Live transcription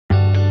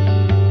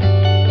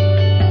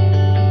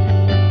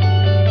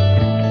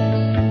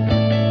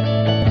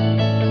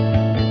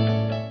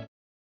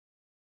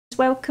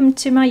welcome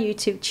to my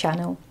YouTube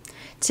channel.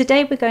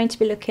 Today we're going to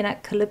be looking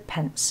at coloured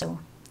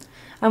pencil.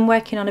 I'm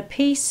working on a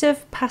piece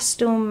of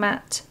pastel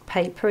matte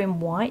paper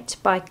in white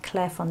by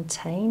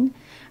ClaireFontaine,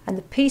 and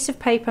the piece of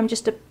paper I'm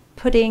just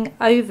putting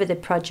over the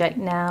project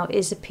now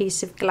is a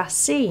piece of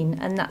glassine,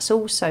 and that's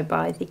also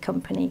by the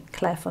company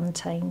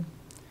ClaireFontaine.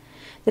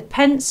 The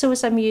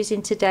pencils I'm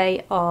using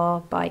today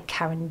are by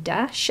Caran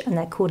and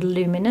they're called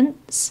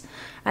Luminance,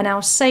 and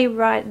I'll say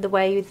right the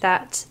way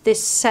that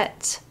this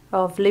set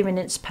of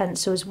Luminance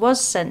pencils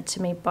was sent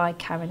to me by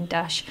Caran,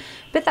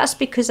 but that's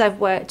because I've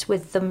worked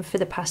with them for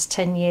the past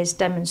 10 years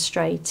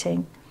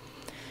demonstrating.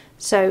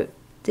 So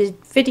the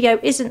video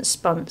isn't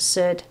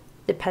sponsored,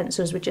 the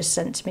pencils were just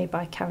sent to me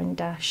by Caran.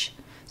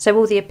 So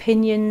all the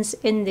opinions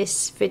in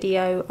this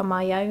video are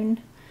my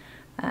own.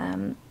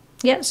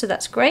 Yeah, so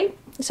that's great.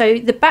 So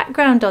the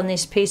background on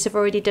this piece I've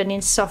already done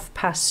in soft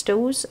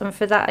pastels, and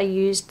for that I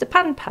used the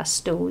pan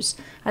pastels,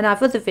 and I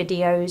have other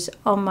videos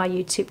on my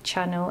YouTube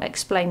channel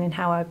explaining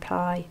how I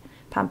apply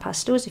pan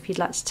pastels if you'd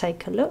like to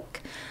take a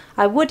look.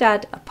 I would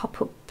add a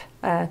pop-up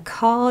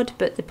card,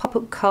 but the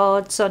pop-up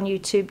cards on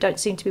YouTube don't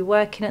seem to be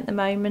working at the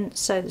moment,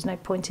 so there's no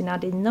point in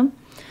adding them.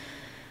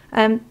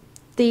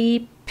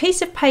 The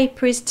piece of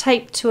paper is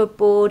taped to a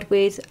board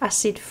with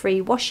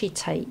acid-free washi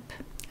tape.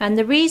 And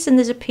the reason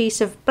there's a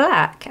piece of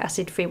black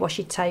acid-free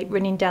washi tape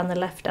running down the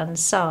left-hand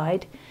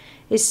side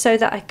is so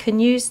that I can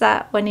use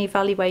that when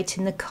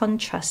evaluating the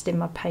contrast in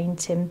my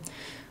painting.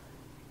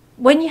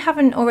 When you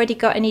haven't already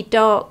got any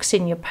darks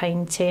in your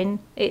painting,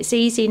 it's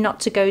easy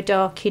not to go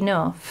dark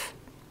enough.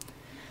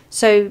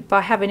 So by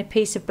having a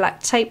piece of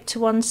black tape to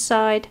one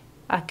side,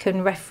 I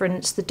can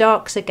reference the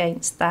darks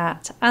against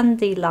that and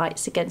the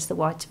lights against the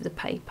white of the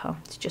paper.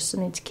 It's just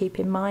something to keep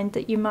in mind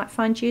that you might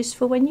find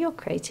useful when you're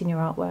creating your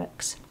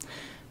artworks.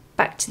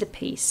 Back to the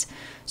piece.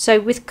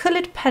 So with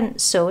coloured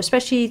pencil,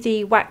 especially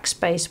the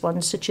wax-based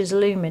ones such as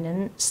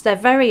Luminance, they're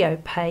very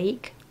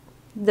opaque,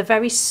 they're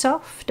very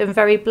soft and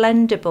very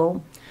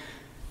blendable.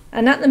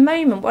 And at the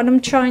moment what I'm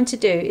trying to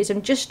do is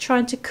I'm just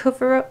trying to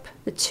cover up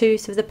the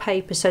tooth of the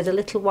paper, so the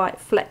little white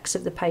flecks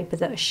of the paper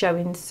that are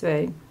showing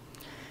through.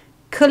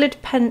 Coloured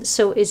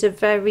pencil is a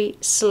very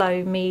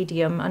slow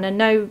medium, and I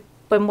know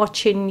when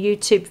watching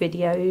YouTube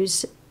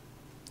videos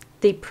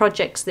the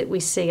projects that we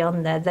see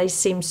on there, they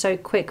seem so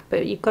quick,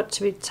 but you've got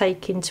to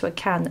take into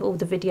account that all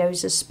the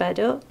videos are sped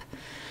up.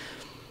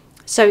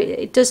 So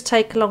it does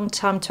take a long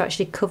time to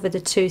actually cover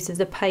the tooth of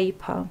the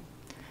paper.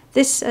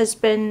 This has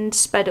been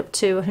sped up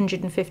to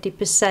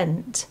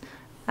 150%.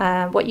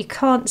 What you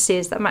can't see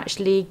is that I'm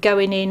actually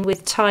going in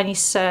with tiny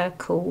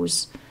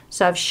circles.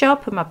 So I've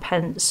sharpened my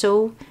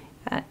pencil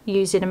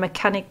using a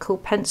mechanical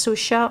pencil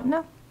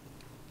sharpener.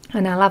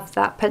 And I'll have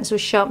that pencil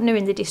sharpener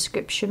in the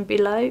description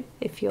below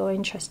if you're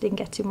interested in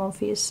getting one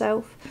for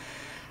yourself.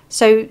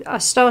 So I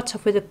start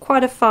off with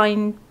quite a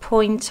fine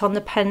point on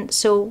the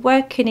pencil,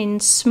 working in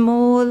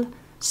small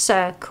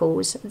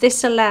circles.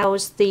 This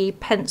allows the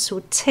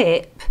pencil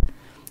tip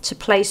to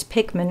place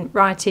pigment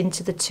right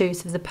into the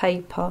tooth of the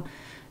paper.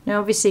 Now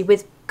obviously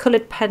with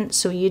coloured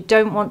pencil you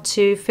don't want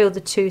to fill the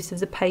tooth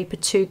of the paper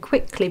too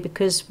quickly,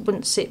 because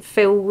once it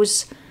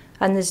fills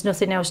and there's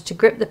nothing else to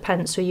grip the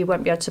pencil, you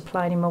won't be able to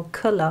apply any more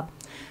colour.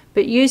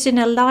 But using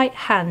a light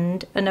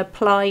hand and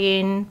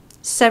applying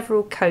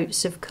several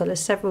coats of colour,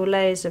 several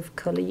layers of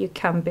colour, you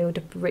can build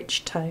up a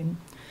rich tone.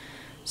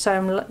 So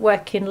I'm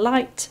working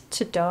light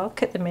to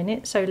dark at the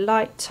minute, so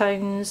light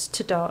tones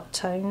to dark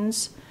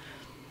tones,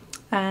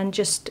 and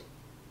just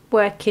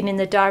working in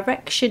the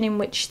direction in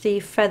which the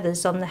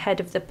feathers on the head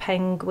of the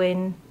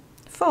penguin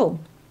fall.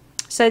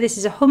 So this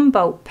is a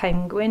Humboldt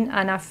penguin,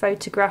 and I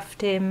photographed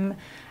him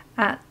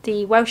at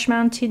the Welsh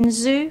Mountain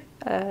Zoo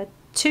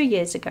 2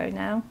 years ago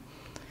now.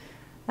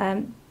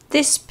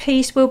 This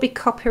piece will be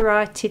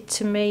copyrighted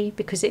to me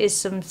because it is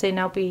something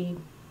I'll be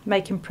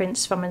making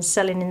prints from and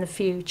selling in the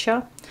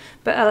future,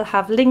 but I'll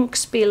have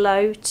links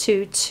below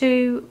to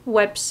two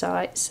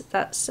websites,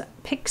 that's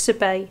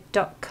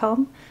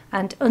pixabay.com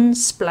and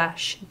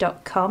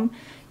unsplash.com.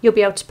 You'll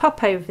be able to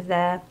pop over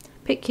there,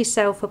 pick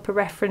yourself up a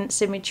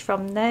reference image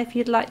from there if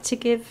you'd like to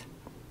give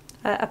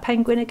a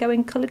penguin a go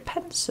in coloured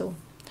pencil.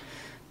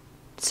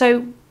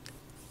 So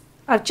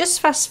I've just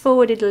fast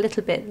forwarded a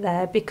little bit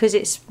there because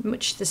it's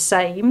much the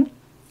same.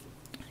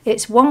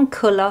 It's one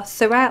colour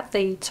throughout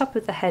the top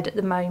of the head at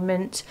the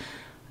moment,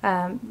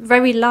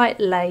 very light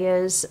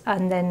layers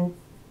and then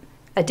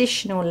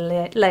additional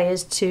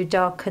layers to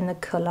darken the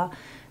colour.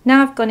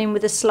 Now I've gone in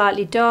with a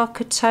slightly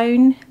darker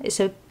tone. It's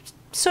a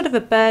sort of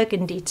a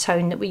burgundy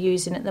tone that we're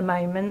using at the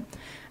moment,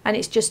 and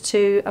it's just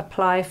to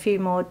apply a few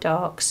more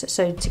darks.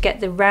 So to get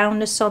the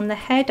roundness on the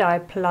head I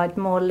applied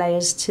more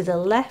layers to the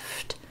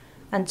left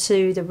and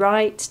to the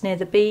right near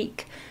the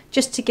beak,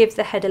 just to give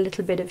the head a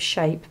little bit of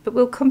shape, but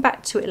we'll come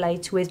back to it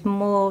later with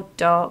more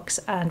darks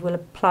and we'll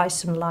apply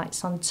some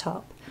lights on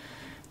top.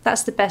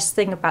 That's the best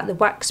thing about the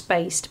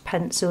wax-based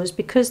pencils,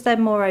 because they're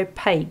more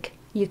opaque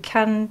you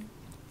can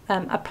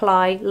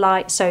apply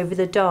lights over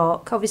the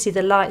dark. Obviously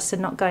the lights are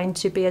not going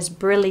to be as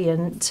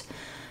brilliant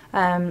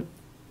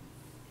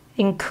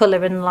in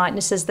colour and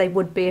lightness as they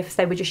would be if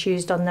they were just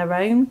used on their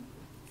own.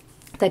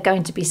 They're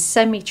going to be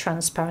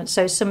semi-transparent,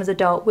 so some of the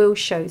dark will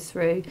show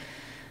through,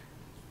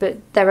 but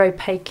they're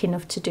opaque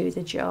enough to do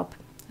the job.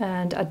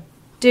 And I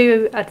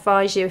do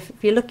advise you, if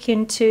you're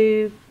looking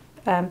to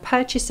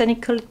purchase any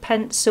coloured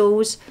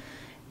pencils,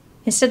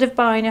 instead of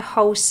buying a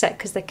whole set,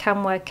 because they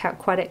can work out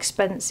quite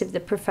expensive, the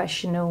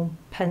professional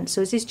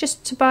pencils, is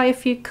just to buy a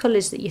few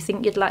colours that you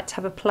think you'd like to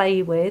have a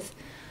play with,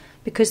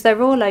 because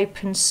they're all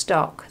open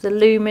stock. The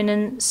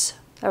Luminance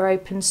are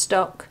open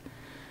stock.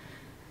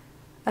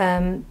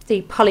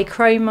 The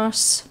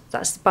Polychromos,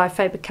 that's by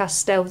Faber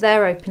Castell,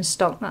 they're open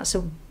stock. That's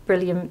a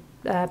brilliant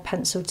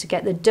pencil to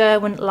get. The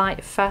Derwent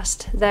Light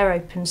Fast, they're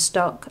open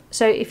stock.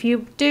 So if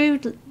you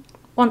do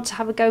want to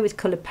have a go with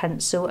coloured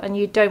pencil and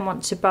you don't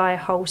want to buy a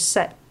whole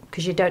set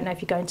because you don't know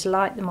if you're going to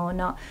like them or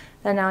not,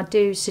 then I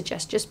do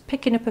suggest just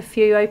picking up a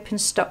few open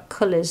stock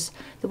colours,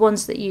 the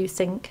ones that you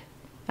think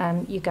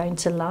you're going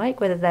to like,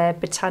 whether they're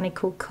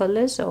botanical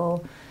colours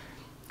or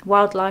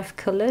wildlife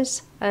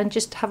colours, and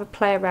just have a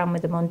play around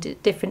with them on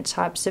different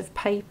types of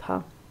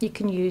paper. You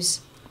can use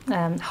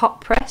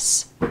hot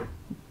press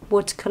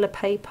watercolour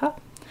paper.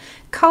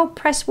 Cold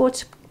press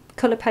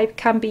watercolour paper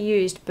can be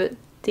used, but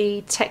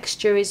the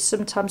texture is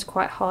sometimes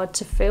quite hard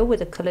to fill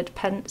with a coloured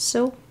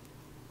pencil.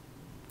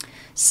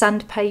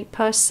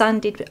 Sandpaper,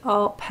 sanded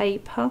art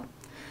paper,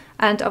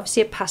 and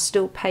obviously a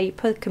pastel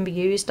paper can be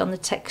used on the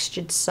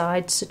textured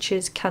side, such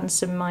as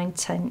Canson Mine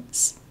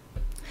Tints.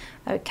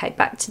 Okay,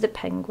 back to the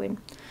penguin.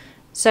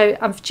 So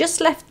I've just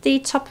left the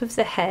top of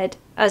the head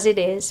as it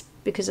is,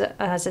 because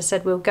as I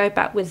said, we'll go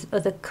back with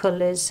other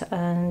colours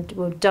and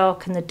we'll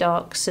darken the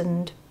darks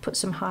and put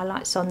some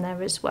highlights on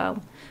there as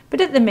well.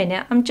 But at the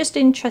minute I'm just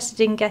interested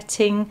in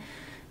getting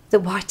the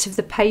white of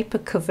the paper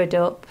covered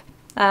up.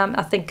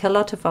 I think a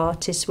lot of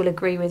artists will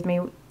agree with me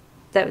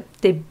that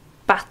the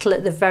battle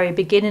at the very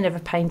beginning of a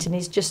painting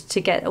is just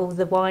to get all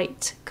the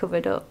white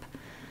covered up,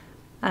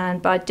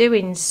 and by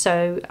doing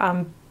so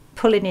I'm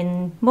pulling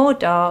in more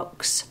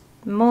darks,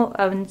 more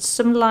and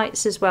some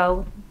lights as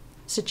well,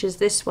 such as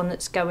this one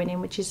that's going in,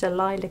 which is a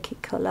lilac-y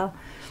colour,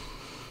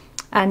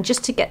 and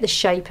just to get the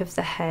shape of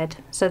the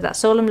head. So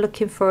that's all I'm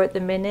looking for at the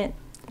minute.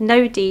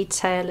 No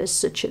detail as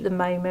such at the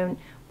moment.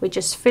 We're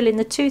just filling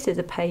the tooth of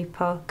the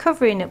paper,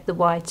 covering up the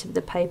white of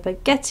the paper,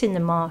 getting the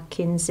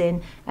markings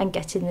in and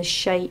getting the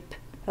shape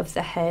of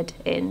the head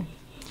in.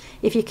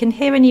 If you can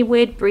hear any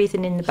weird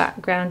breathing in the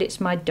background,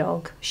 it's my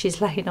dog. She's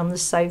laying on the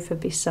sofa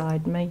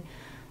beside me.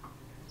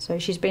 So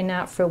she's been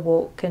out for a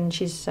walk and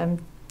she's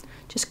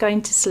just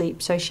going to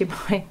sleep, so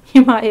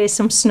you might hear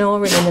some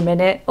snoring in a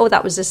minute. Oh,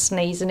 that was a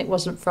sneeze and it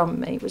wasn't from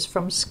me, it was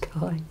from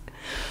Sky.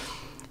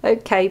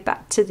 Okay,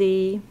 back to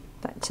the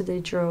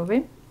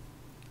drawing.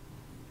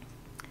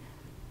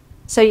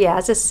 So yeah,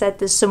 as I said,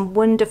 there's some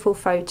wonderful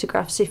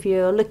photographs. If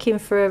you're looking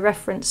for a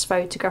reference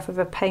photograph of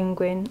a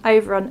penguin,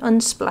 over on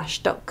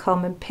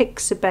unsplash.com and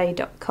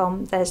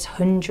pixabay.com, there's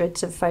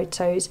hundreds of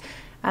photos,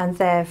 and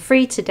they're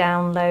free to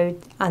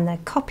download and they're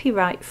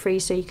copyright free,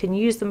 so you can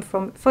use them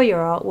for your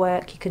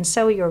artwork. You can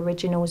sell your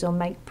originals or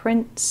make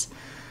prints,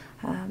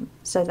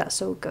 so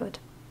that's all good.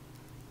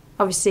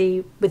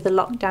 Obviously with the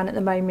lockdown at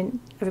the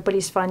moment,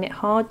 everybody's finding it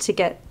hard to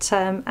get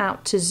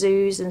out to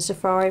zoos and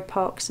safari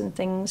parks and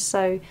things,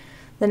 so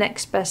the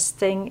next best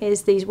thing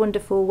is these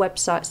wonderful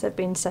websites that have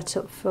been set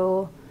up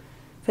for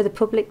the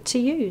public to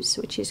use,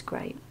 which is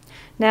great.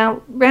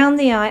 Now round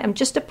the eye, I'm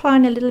just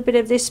applying a little bit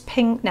of this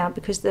pink now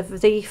because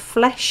of the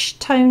flesh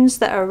tones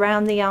that are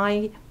around the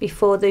eye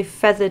before the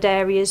feathered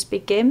areas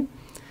begin.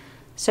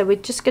 So we're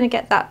just going to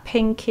get that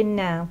pink in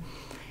now.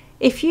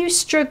 If you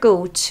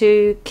struggle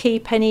to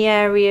keep any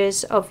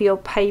areas of your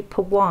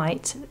paper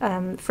white,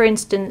 for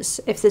instance,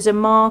 if there's a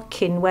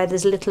marking where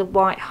there's little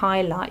white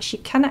highlights, you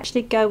can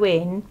actually go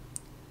in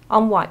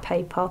on white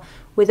paper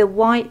with a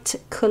white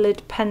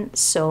coloured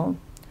pencil,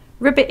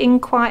 rub it in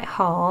quite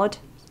hard,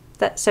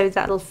 so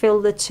that'll fill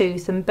the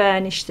tooth and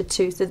burnish the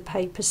tooth of the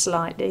paper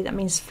slightly. That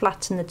means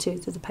flatten the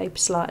tooth of the paper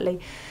slightly,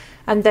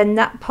 and then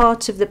that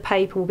part of the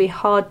paper will be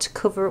hard to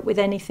cover up with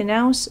anything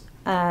else,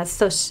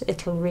 thus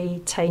it'll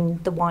retain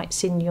the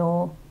whites in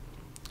your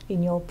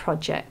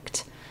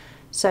project.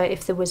 So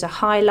if there was a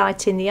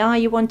highlight in the eye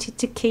you wanted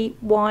to keep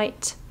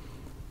white,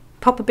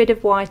 pop a bit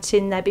of white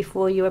in there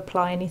before you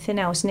apply anything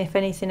else, and if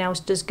anything else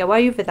does go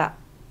over that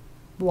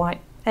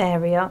white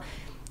area,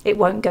 it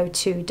won't go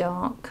too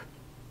dark.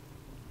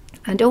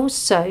 And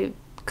also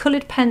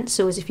coloured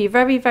pencils, if you're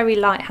very, very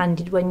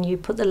light-handed when you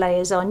put the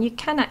layers on, you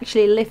can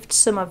actually lift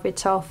some of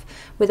it off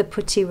with a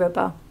putty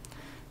rubber.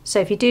 So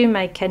if you do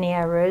make any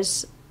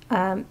errors,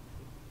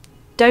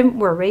 don't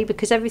worry,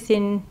 because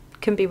everything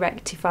can be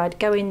rectified.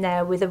 Go in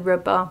there with a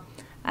rubber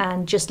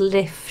and just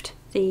lift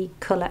the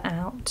colour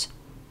out.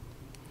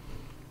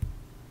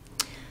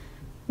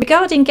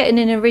 Regarding getting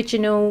an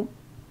original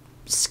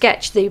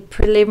sketch, the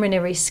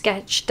preliminary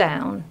sketch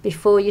down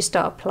before you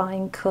start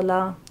applying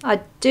colour,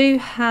 I do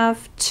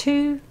have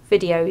 2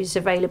 videos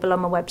available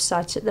on my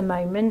website at the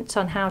moment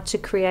on how to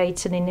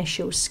create an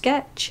initial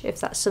sketch, if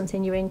that's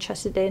something you're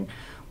interested in.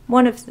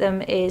 One of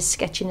them is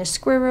sketching a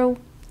squirrel,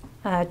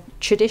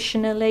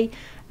 traditionally,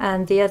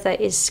 and the other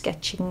is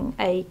sketching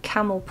a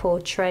camel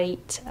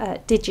portrait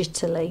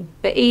digitally.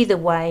 But either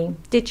way,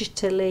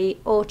 digitally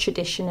or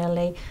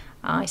traditionally,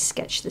 I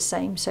sketch the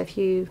same. So if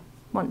you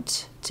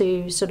want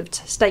to sort of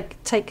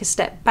take a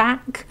step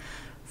back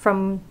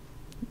from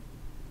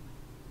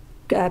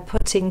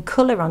putting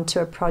colour onto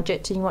a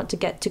project and you want to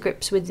get to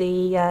grips with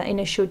the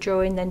initial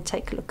drawing, then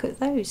take a look at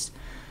those.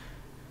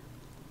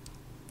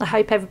 I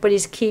hope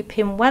everybody's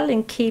keeping well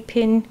and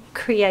keeping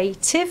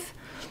creative.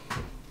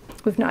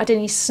 We've not had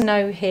any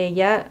snow here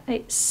yet.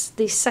 It's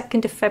the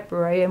 2nd of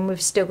February and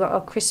we've still got our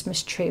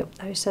Christmas tree up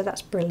though, so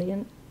that's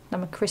brilliant.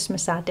 I'm a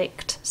Christmas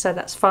addict, so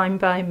that's fine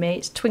by me.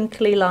 It's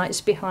twinkly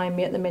lights behind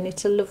me at the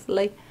minute, are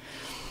lovely.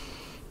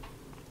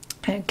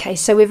 Okay,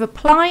 so we've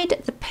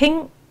applied the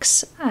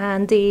pinks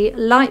and the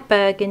light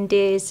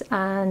burgundies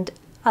and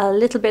a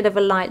little bit of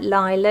a light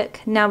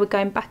lilac. Now we're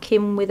going back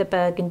in with a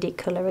burgundy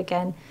colour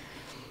again.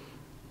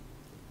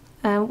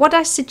 What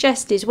I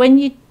suggest is when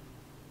you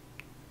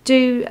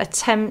do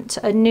attempt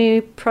a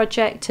new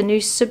project, a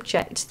new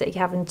subject that you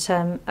haven't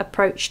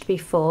approached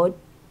before,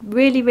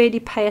 really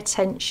pay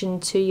attention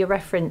to your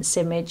reference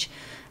image.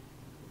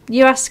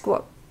 You ask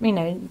what, you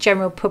know,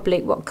 general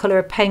public what colour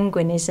a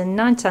penguin is, and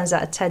 9 times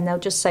out of 10 they'll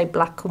just say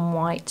black and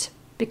white,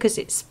 because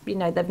it's, you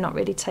know, they've not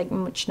really taken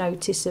much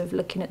notice of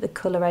looking at the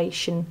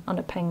coloration on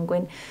a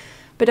penguin.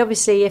 But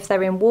obviously if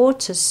they're in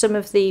water, some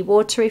of the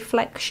water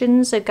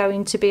reflections are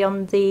going to be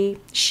on the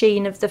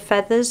sheen of the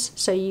feathers,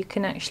 so you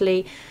can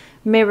actually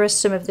mirror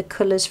some of the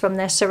colours from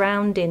their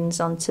surroundings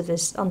onto the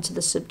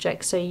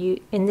subject. So you,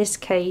 in this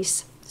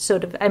case,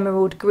 sort of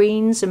emerald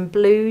greens and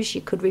blues,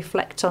 you could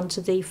reflect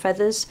onto the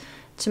feathers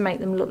to make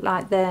them look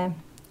like they're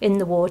in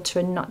the water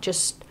and not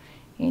just,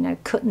 you know,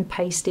 cut and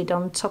pasted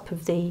on top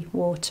of the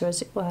water,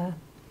 as it were.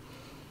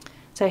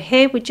 So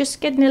here we're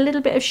just getting a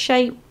little bit of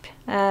shape,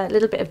 a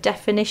little bit of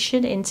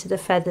definition into the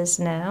feathers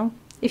now.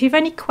 If you've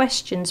any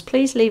questions,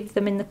 please leave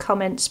them in the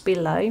comments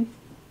below.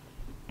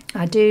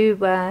 I do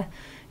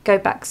go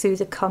back through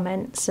the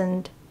comments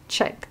and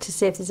check to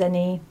see if there's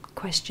any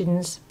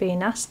questions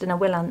being asked, and I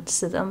will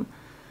answer them.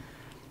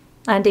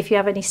 And if you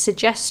have any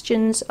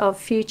suggestions of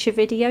future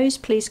videos,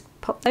 please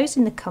pop those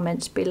in the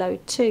comments below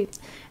too.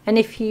 And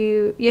if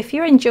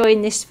you're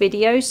enjoying this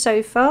video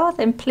so far,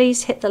 then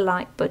please hit the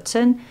like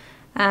button.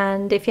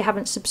 And if you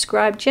haven't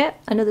subscribed yet,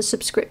 another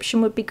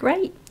subscription would be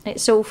great.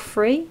 It's all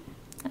free,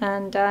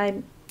 and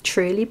I'm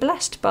truly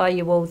blessed by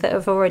you all that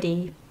have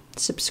already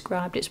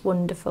subscribed. It's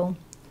wonderful.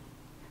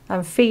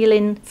 I'm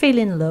feeling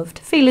loved,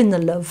 feeling the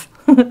love.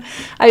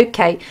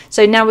 Okay,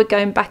 so now we're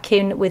going back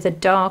in with a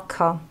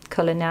darker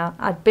colour now.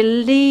 I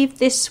believe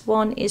this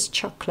one is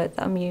chocolate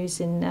that I'm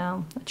using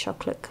now, a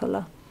chocolate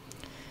colour.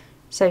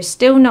 So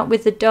still not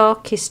with the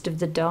darkest of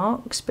the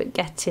darks, but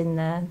getting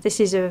there. This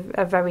is a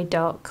very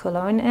dark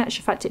colour, and in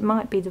actual fact it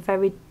might be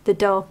the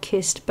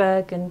darkest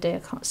burgundy. I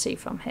can't see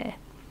from here.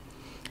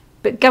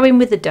 But going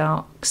with the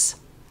darks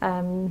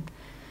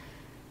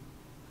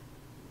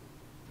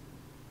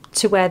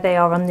to where they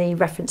are on the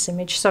reference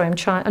image. Sorry,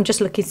 I'm just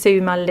looking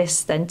through my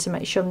list then to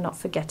make sure I'm not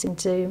forgetting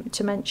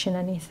to mention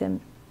anything.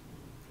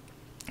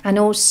 And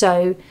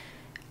also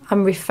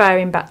I'm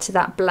referring back to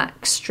that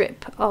black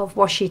strip of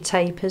washi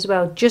tape as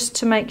well, just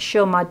to make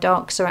sure my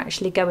darks are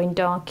actually going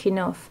dark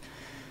enough.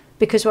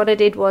 Because what I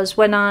did was,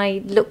 when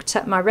I looked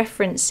at my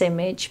reference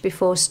image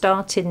before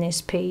starting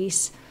this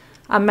piece,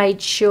 I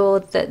made sure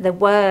that there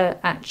were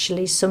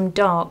actually some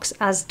darks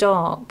as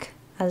dark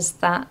as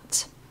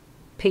that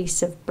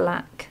piece of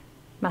black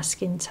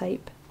masking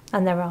tape,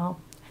 and there are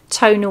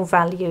tonal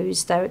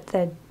values.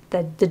 The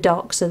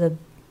darks are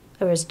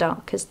as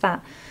dark as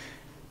that,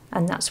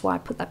 and that's why I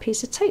put that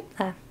piece of tape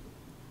there.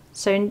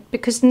 So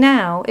because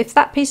now, if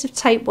that piece of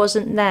tape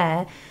wasn't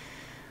there,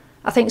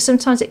 I think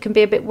sometimes it can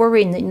be a bit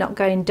worrying that you're not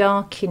going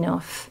dark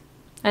enough.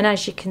 And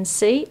as you can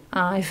see,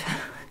 I've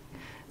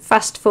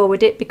fast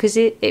forward it, because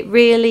it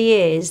really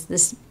is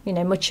this, you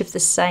know, much of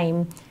the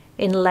same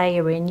in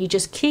layering. You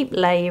just keep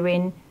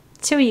layering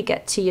till you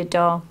get to your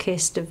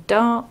darkest of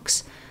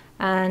darks,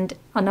 and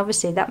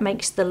obviously that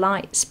makes the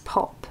lights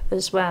pop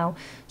as well.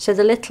 So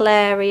the little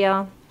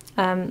area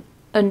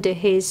under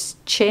his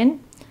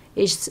chin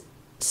is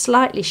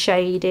slightly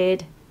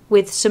shaded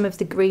with some of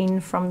the green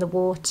from the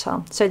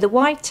water. So the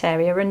white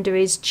area under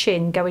his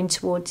chin going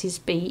towards his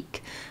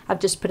beak,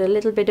 I've just put a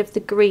little bit of the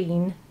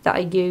green that I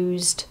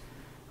used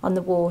on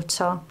the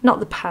water, not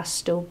the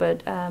pastel,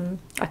 but a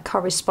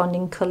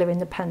corresponding colour in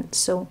the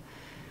pencil.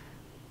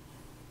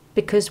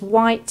 Because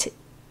white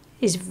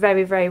is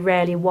very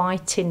rarely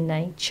white in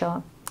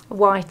nature.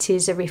 White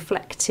is a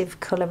reflective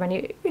colour, and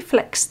it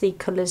reflects the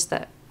colours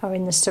that are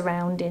in the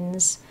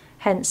surroundings,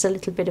 hence a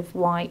little bit of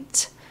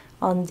white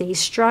on the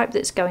stripe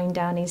that's going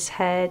down his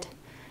head.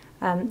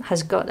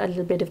 Has got a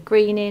little bit of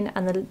green in,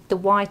 and the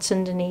white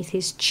underneath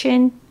his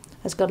chin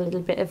has got a little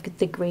bit of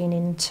the green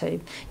in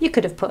too. You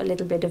could have put a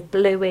little bit of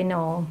blue in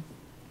or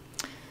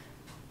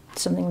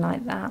something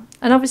like that.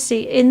 And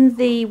obviously in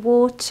the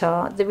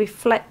water, the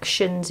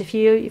reflections, if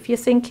you're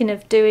thinking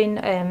of doing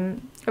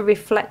a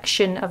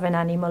reflection of an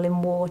animal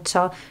in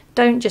water.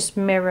 Don't just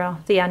mirror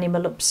the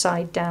animal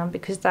upside down,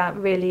 because that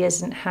really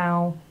isn't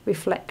how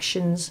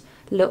reflections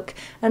look.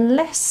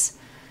 Unless,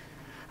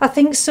 I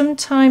think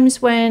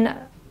sometimes when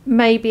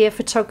maybe a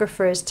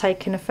photographer has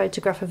taken a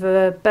photograph of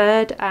a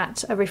bird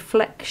at a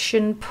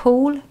reflection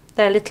pool,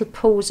 they're little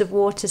pools of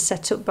water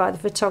set up by the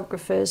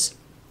photographers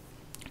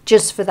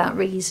just for that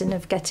reason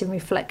of getting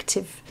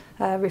reflective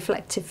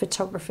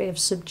photography of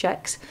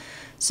subjects.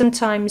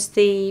 Sometimes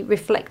the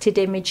reflected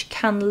image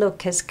can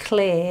look as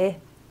clear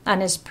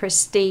and as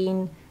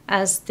pristine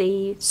as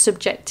the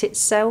subject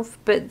itself,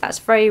 but that's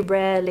very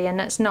rarely, and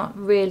that's not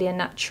really a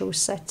natural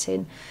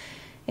setting.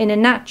 In a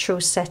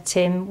natural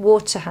setting,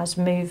 water has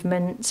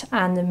movement,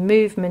 and the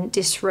movement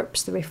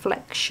disrupts the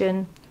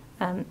reflection,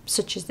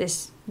 such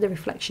as the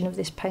reflection of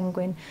this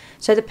penguin.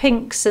 So the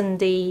pinks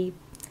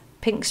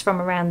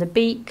from around the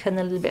beak, and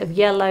a little bit of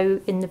yellow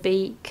in the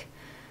beak,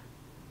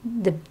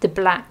 the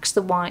blacks,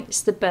 the whites,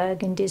 the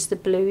burgundies, the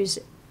blues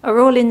are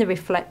all in the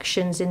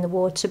reflections in the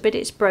water, but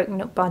it's broken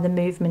up by the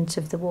movement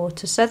of the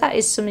water. So that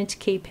is something to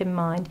keep in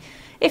mind.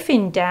 If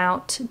in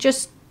doubt,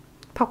 just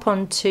pop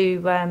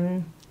onto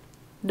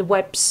the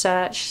web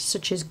search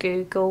such as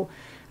Google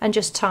and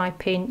just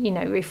type in,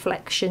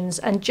 reflections,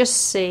 and just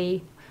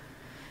see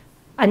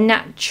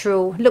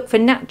look for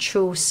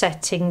natural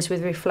settings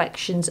with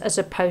reflections as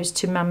opposed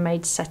to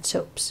man-made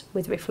setups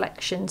with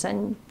reflections,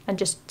 and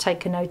just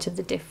take a note of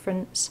the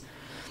difference.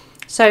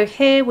 So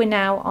here we're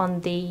now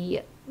on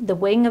the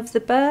wing of the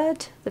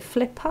bird, the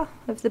flipper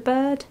of the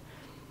bird,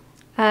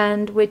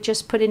 and we're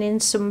just putting in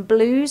some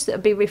blues that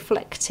will be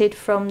reflected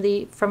from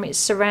its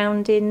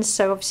surroundings.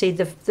 So obviously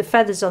the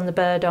feathers on the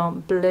bird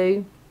aren't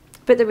blue,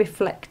 but the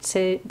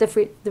reflection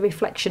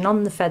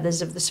on the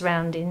feathers of the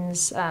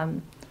surroundings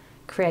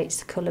creates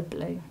the colour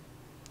blue.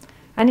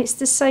 And it's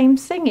the same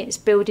thing, it's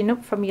building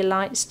up from your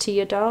lights to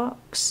your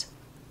darks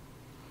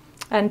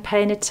and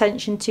paying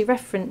attention to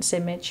reference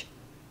image.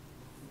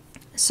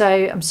 So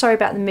I'm sorry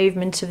about the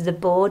movement of the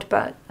board,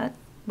 but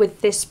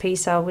with this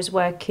piece I was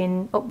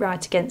working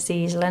upright against the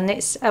easel, and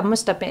I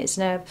must admit it's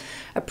a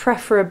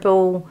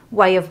preferable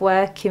way of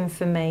working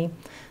for me.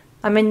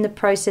 I'm in the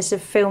process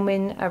of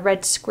filming a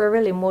red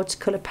squirrel in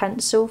watercolour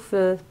pencil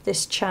for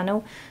this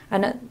channel,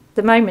 and at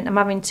the moment I'm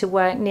having to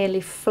work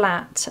nearly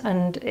flat,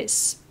 and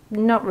it's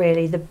not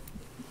really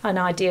an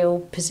ideal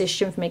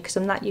position for me because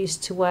I'm not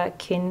used to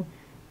working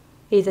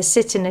either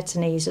sitting at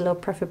an easel or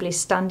preferably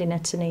standing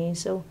at an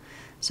easel.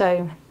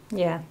 So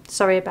yeah,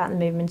 sorry about the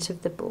movement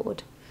of the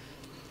board.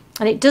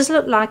 And it does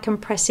look like I'm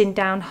pressing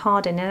down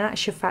hard, and in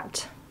actual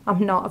fact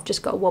I'm not. I've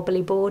just got a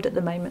wobbly board at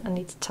the moment. I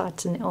need to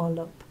tighten it all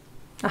up.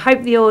 I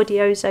hope the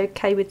audio is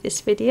okay with this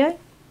video.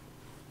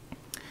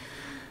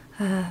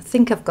 I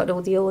think I've got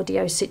all the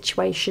audio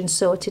situation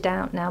sorted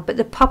out now, but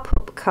the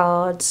pop-up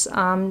cards,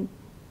 I'm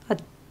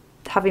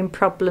having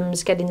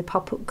problems getting the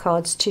pop-up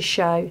cards to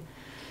show.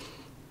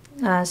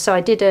 So I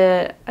did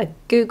a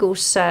Google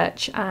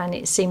search, and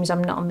it seems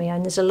I'm not on my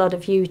own. There's a lot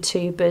of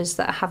YouTubers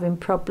that are having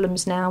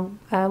problems now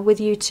with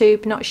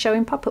YouTube not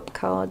showing pop-up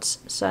cards.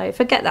 So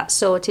if I get that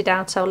sorted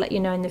out, I'll let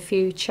you know in the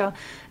future.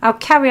 I'll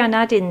carry on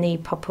adding the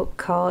pop-up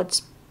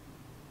cards,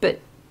 but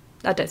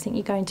I don't think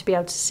you're going to be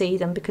able to see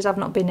them because I've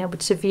not been able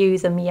to view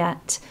them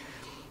yet.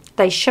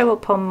 They show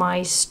up on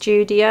my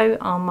studio,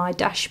 on my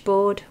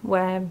dashboard,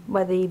 where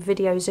the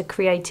videos are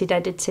created,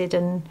 edited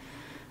and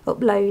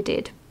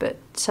uploaded, but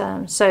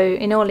so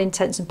in all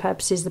intents and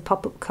purposes the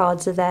pop-up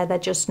cards are there, they're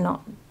just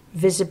not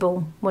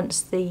visible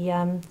once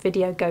the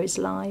video goes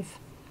live.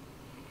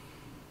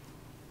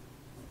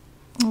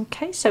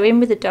 Okay, so in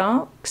with the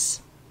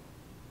darks,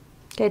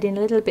 getting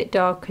a little bit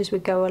dark as we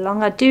go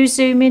along. I do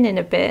zoom in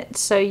a bit,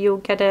 so you'll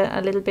get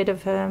a little bit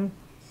of an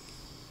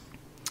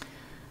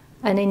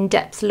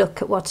in-depth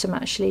look at what I'm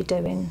actually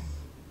doing.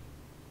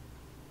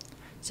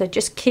 So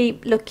just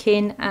keep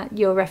looking at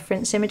your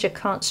reference image. I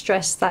can't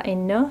stress that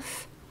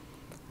enough.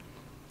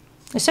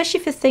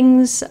 Especially for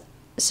things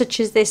such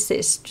as this,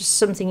 it's just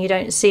something you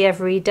don't see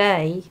every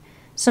day.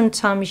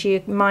 Sometimes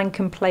your mind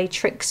can play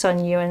tricks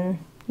on you, and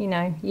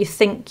you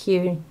think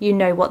you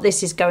know what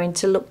this is going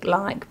to look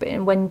like, but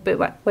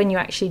when you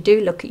actually do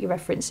look at your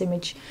reference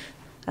image,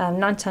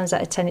 9 times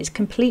out of 10 it's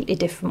completely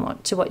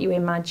different to what you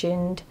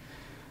imagined.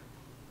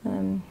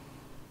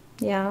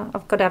 Yeah,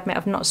 I've got to admit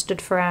I've not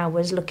stood for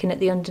hours looking at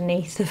the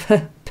underneath of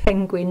a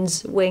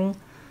penguin's wing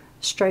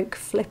stroke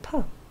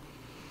flipper.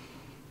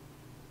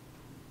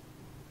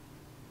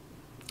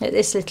 At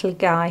this little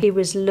guy, he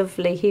was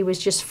lovely. He was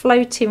just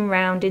floating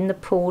round in the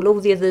pool. All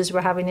the others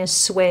were having a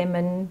swim,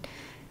 and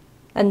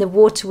the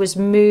water was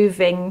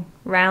moving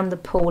round the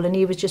pool, and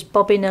he was just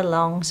bobbing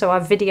along. So I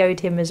videoed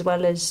him as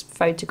well as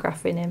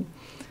photographing him.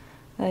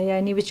 Yeah,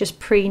 and he was just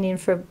preening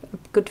for a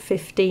good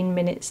 15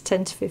 minutes,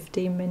 10 to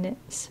 15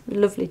 minutes.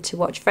 Lovely to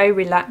watch, very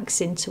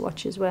relaxing to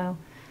watch as well.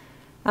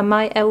 And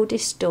my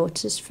eldest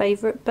daughter's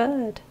favourite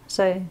bird.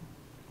 So,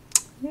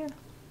 yeah.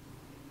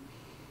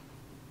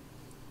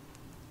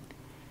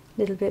 A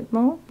little bit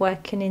more,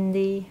 working in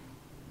the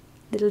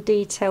little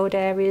detailed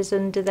areas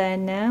under there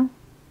now.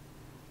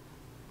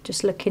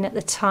 just looking at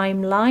the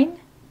timeline.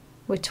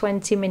 We're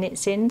 20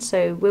 minutes in,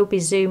 so we'll be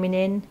zooming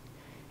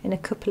in a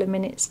couple of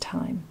minutes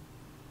time.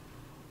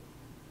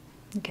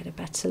 Get a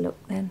better look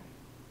then.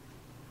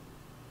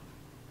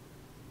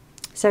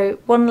 So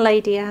one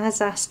lady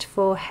has asked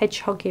for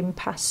hedgehogging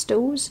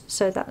pastels,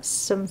 so that's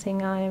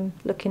something I'm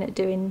looking at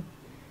doing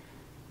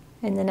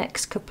in the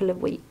next couple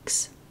of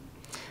weeks.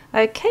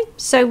 Okay,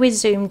 so we're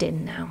zoomed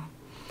in now.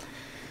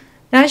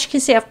 Now as you can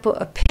see, I've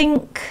put a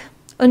pink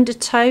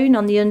undertone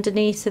on the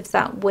underneath of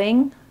that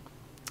wing,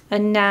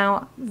 and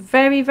now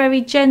very,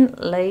 very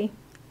gently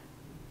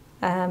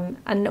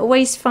and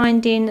always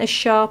finding a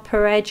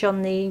sharper edge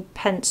on the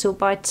pencil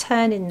by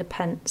turning the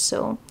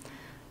pencil,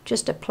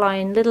 just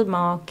applying little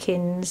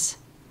markings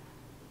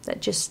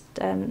that just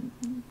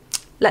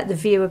let the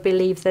viewer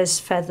believe there's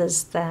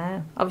feathers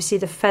there. Obviously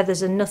the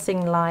feathers are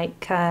nothing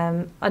like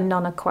a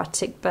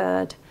non-aquatic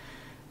bird.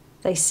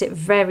 They sit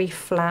very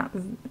flat,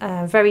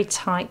 very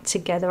tight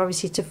together,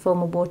 obviously to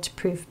form a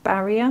waterproof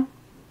barrier.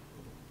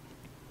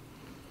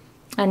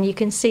 And you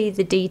can see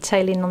the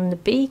detailing on the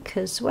beak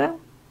as well,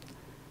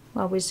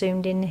 while we're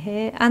zoomed in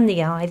here, and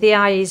the eye. The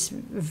eye is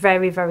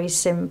very, very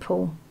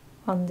simple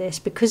on this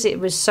because it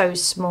was so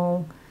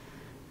small.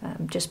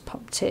 Just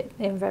popped it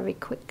in very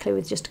quickly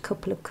with just a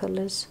couple of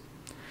colours.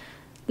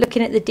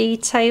 Looking at the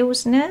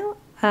details now,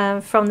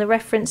 from the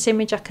reference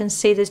image I can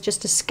see there's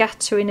just a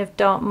scattering of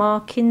dark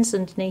markings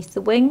underneath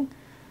the wing.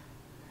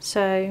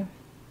 So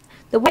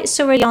the white's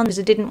already on because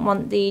I didn't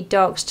want the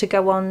darks to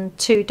go on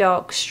too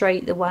dark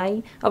straight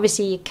away.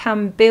 Obviously you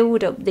can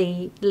build up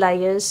the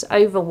layers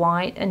over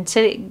white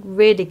until it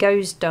really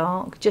goes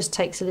dark. Just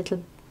takes a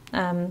little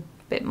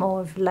bit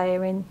more of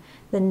layering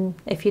than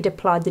if you'd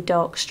applied the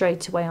dark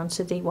straight away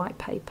onto the white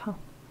paper.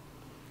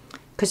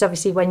 Because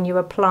obviously when you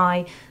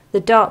apply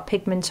the dark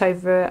pigment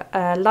over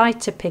a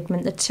lighter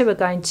pigment, the two are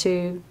going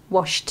to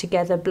wash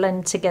together,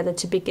 blend together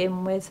to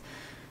begin with,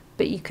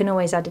 but you can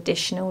always add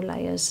additional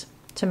layers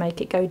to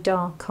make it go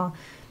darker.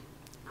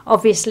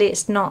 Obviously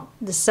it's not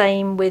the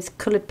same with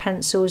coloured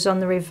pencils on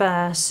the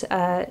reverse.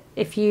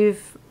 If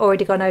you've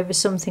already gone over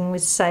something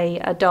with, say,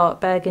 a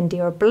dark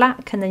burgundy or a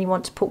black, and then you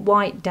want to put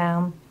white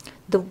down,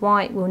 the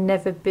white will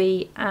never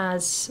be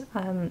as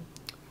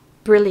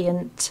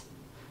brilliant,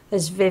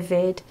 as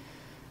vivid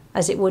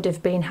as it would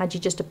have been had you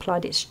just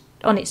applied it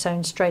on its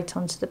own straight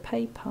onto the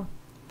paper.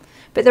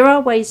 But there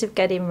are ways of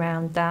getting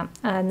around that,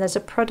 and there's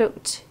a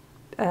product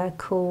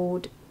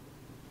called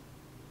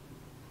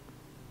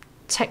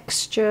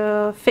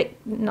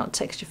not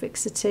texture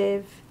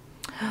fixative.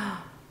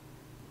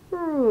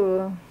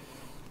 Oh,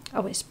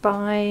 it's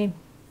by...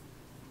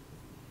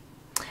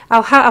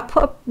 I'll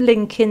put a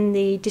link in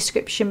the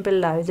description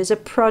below. There's a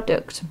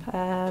product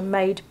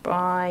made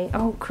by...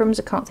 Oh, crumbs,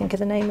 I can't think of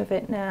the name of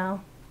it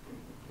now.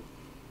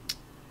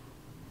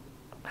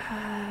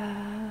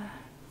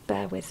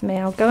 Bear with me,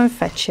 I'll go and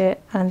fetch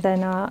it and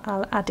then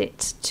I'll add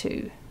it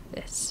to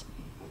this.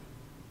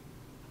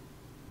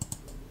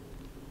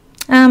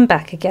 And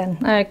back again.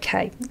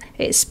 Okay,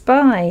 it's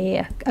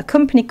by a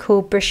company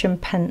called Brush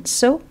and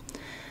Pencil,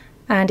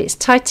 and it's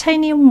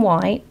titanium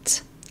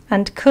white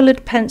and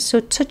coloured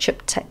pencil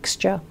touch-up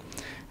texture.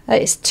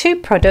 It's two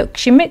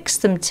products. You mix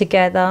them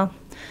together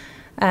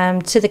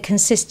to the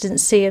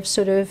consistency of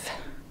sort of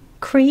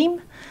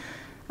cream,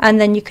 and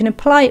then you can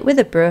apply it with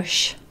a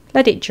brush,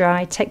 let it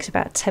dry. It takes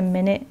about 10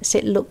 minutes.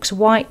 It looks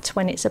white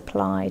when it's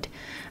applied,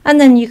 and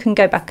then you can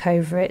go back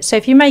over it. So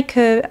if you make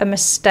a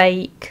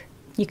mistake,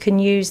 you can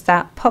use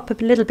that, pop a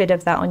little bit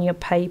of that on your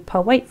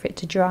paper, wait for it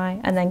to dry,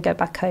 and then go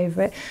back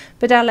over it.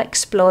 But I'll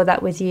explore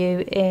that with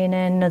you in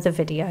another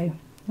video.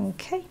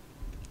 Okay.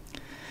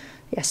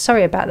 Yeah,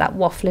 sorry about that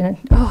waffling.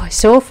 Oh,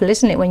 it's awful,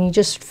 isn't it, when you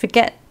just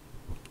forget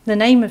the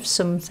name of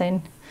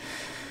something.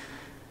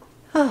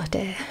 Oh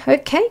dear.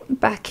 Okay,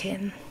 back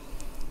in.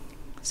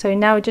 So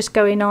now we're just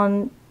going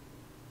on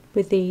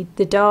with the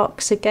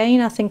darks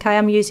again. I think I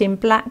am using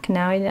black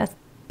now, and I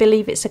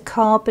believe it's a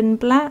carbon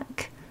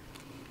black.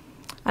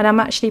 And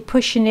I'm actually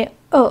pushing it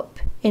up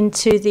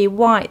into the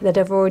white that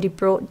I've already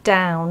brought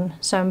down.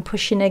 So I'm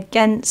pushing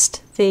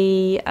against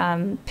the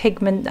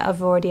pigment that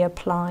I've already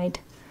applied.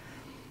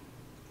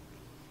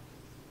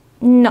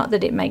 Not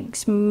that it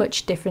makes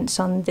much difference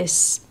on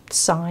this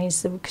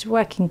size, because we're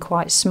working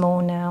quite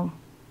small now.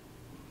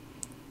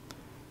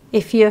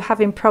 If you're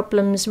having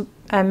problems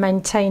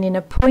maintaining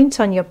a point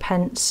on your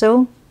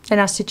pencil, then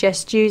I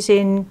suggest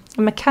using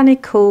a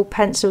mechanical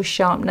pencil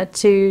sharpener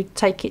to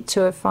take it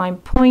to a fine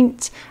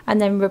point and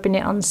then rubbing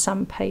it on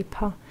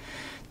sandpaper.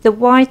 The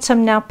white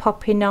I'm now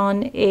popping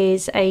on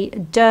is a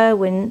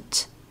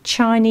Derwent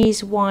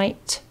Chinese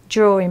white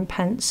drawing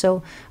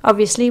pencil.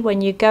 Obviously when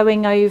you're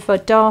going over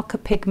darker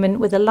pigment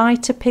with a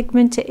lighter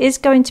pigment, it is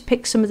going to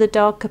pick some of the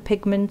darker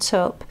pigment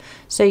up,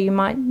 so you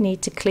might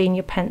need to clean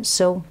your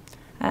pencil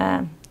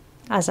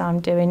as I'm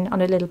doing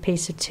on a little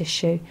piece of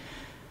tissue.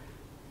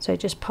 So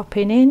just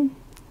popping in,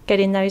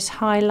 getting those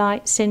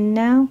highlights in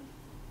now.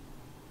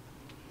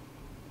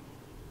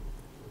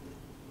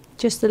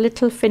 Just the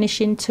little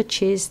finishing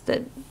touches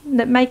that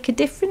make a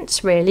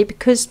difference really,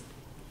 because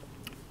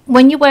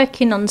when you're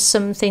working on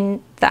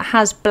something that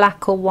has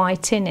black or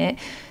white in it,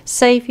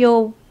 save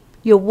your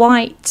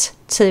white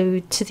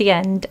to the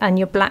end and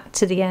your black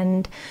to the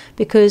end,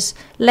 because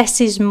less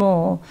is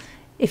more.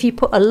 If you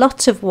put a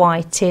lot of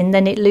white in,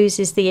 then it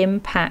loses the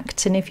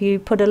impact, and if you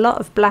put a lot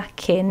of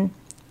black in,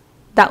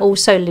 that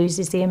also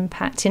loses the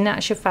impact. In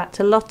actual fact,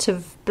 a lot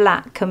of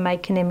black can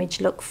make an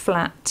image look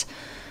flat,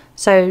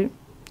 so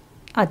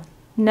I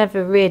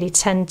never really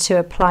tend to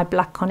apply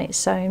black on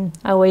its own.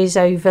 I always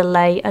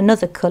overlay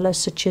another colour,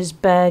 such as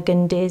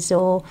burgundies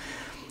or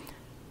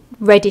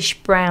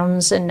reddish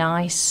browns are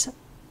nice.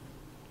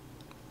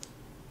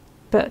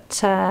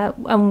 But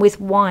and with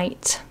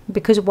white,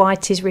 because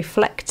white is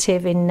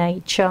reflective in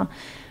nature,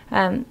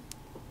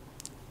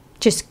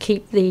 just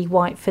keep the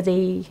white for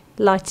the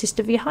lightest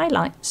of your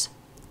highlights.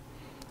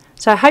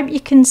 So I hope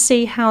you can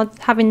see how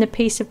having the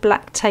piece of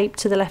black tape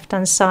to the left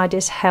hand side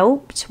has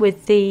helped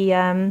with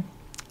the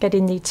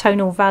getting the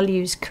tonal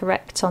values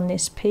correct on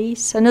this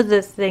piece.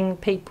 Another thing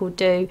people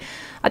do,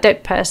 I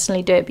don't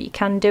personally do it, but you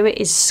can do it,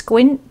 is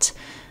squint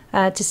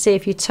to see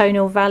if your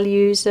tonal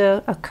values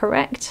are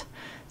correct.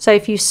 So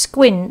if you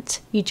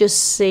squint, you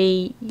just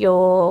see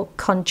your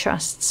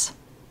contrasts.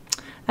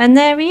 And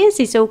there he is,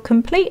 he's all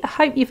complete. I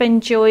hope you've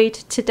enjoyed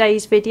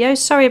today's video.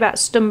 Sorry about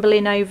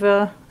stumbling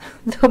over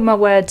my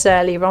words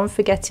earlier on,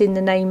 forgetting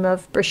the name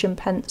of Brush and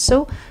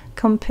Pencil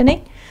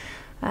Company.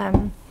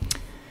 And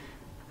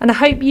I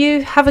hope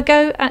you have a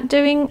go at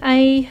doing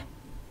a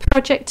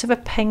project of a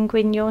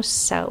penguin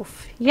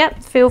yourself.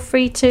 Yep, feel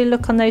free to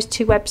look on those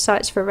two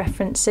websites for a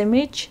reference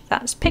image.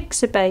 That's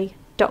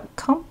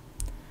pixabay.com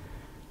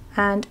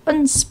and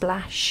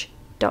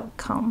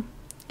unsplash.com.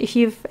 If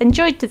you've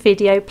enjoyed the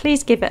video,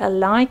 please give it a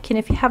like, and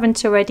if you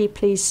haven't already,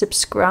 please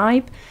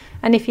subscribe.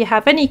 And if you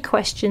have any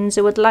questions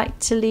or would like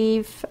to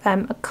leave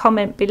a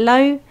comment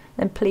below,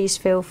 then please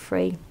feel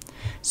free.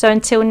 So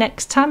until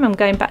next time, I'm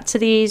going back to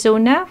the easel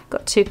now.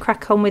 Got to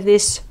crack on with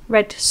this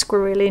red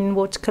squirreling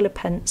watercolour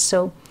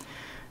pencil,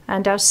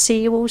 and I'll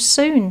see you all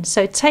soon.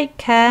 So take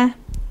care.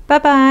 Bye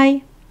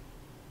bye.